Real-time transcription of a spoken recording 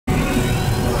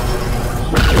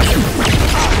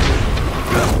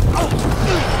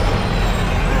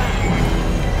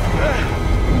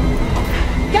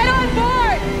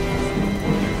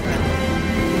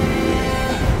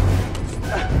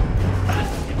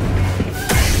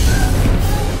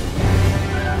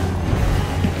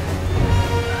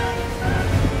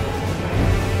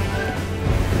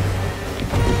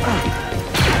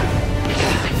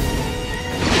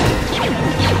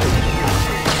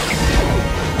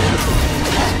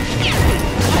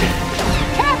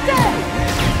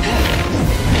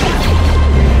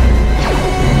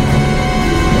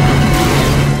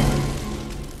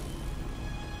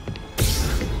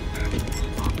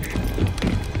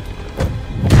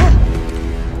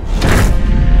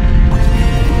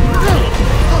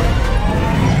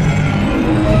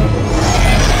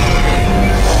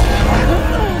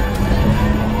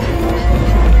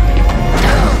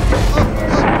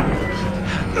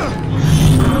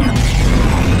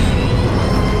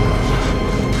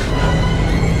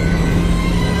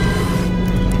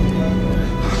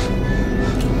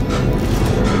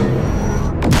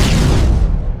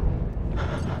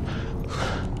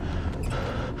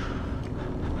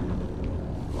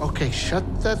Okay, shut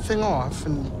that thing off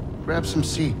and grab some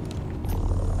seed.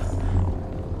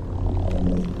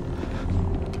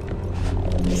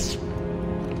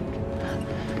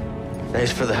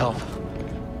 Thanks for the help.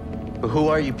 But who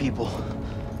are you people?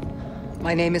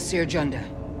 My name is Seer Junda,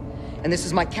 and this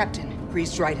is my captain,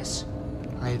 Grease Dritus.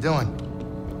 How you doing?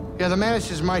 Yeah, the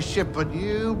Mantis is my ship, but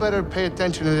you better pay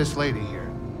attention to this lady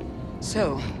here.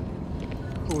 So,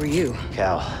 who are you?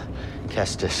 Cal.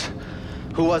 Kestis.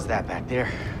 Who was that back there?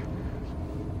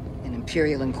 An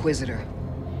Imperial Inquisitor.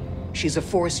 She's a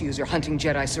Force user hunting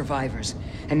Jedi survivors.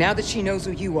 And now that she knows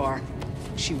who you are,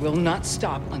 she will not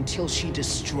stop until she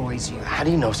destroys you. How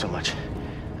do you know so much?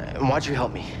 And why'd you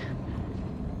help me?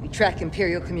 We track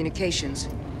Imperial communications.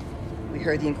 We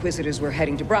heard the Inquisitors were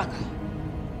heading to Bracca,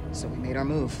 so we made our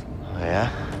move. Oh, yeah?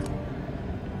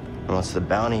 And what's the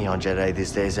bounty on Jedi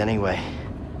these days anyway?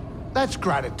 That's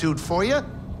gratitude for you.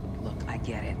 Look, I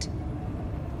get it.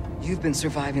 You've been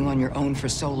surviving on your own for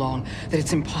so long that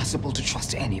it's impossible to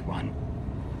trust anyone.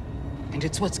 And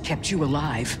it's what's kept you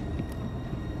alive.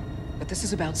 But this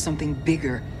is about something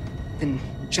bigger than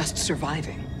just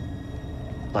surviving.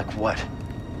 Like what?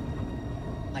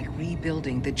 Like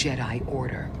rebuilding the Jedi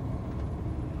Order.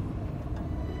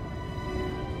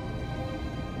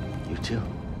 You too?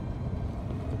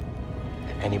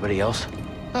 Anybody else?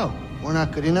 Oh, we're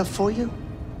not good enough for you?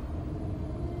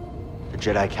 The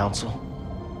Jedi Council?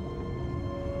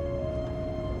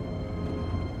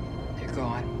 They're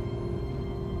gone.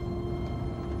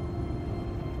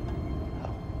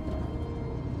 Oh.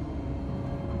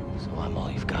 So I'm all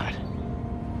you've got.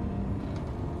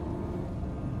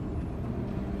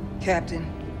 Captain,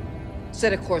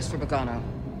 set a course for Bogano.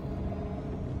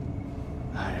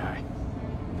 Aye.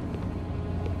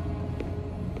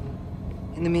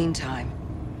 In the meantime,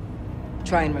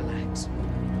 try and relax.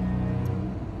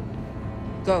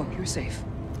 Go, you're safe.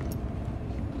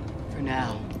 For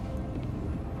now.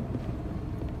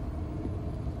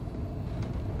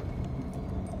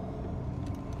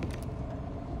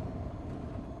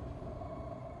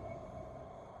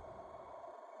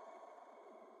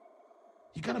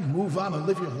 You gotta move on and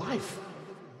live your life.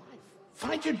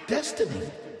 Find your destiny.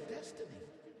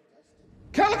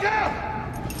 Calico!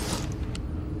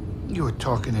 You were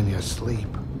talking in your sleep.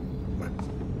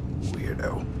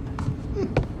 Weirdo.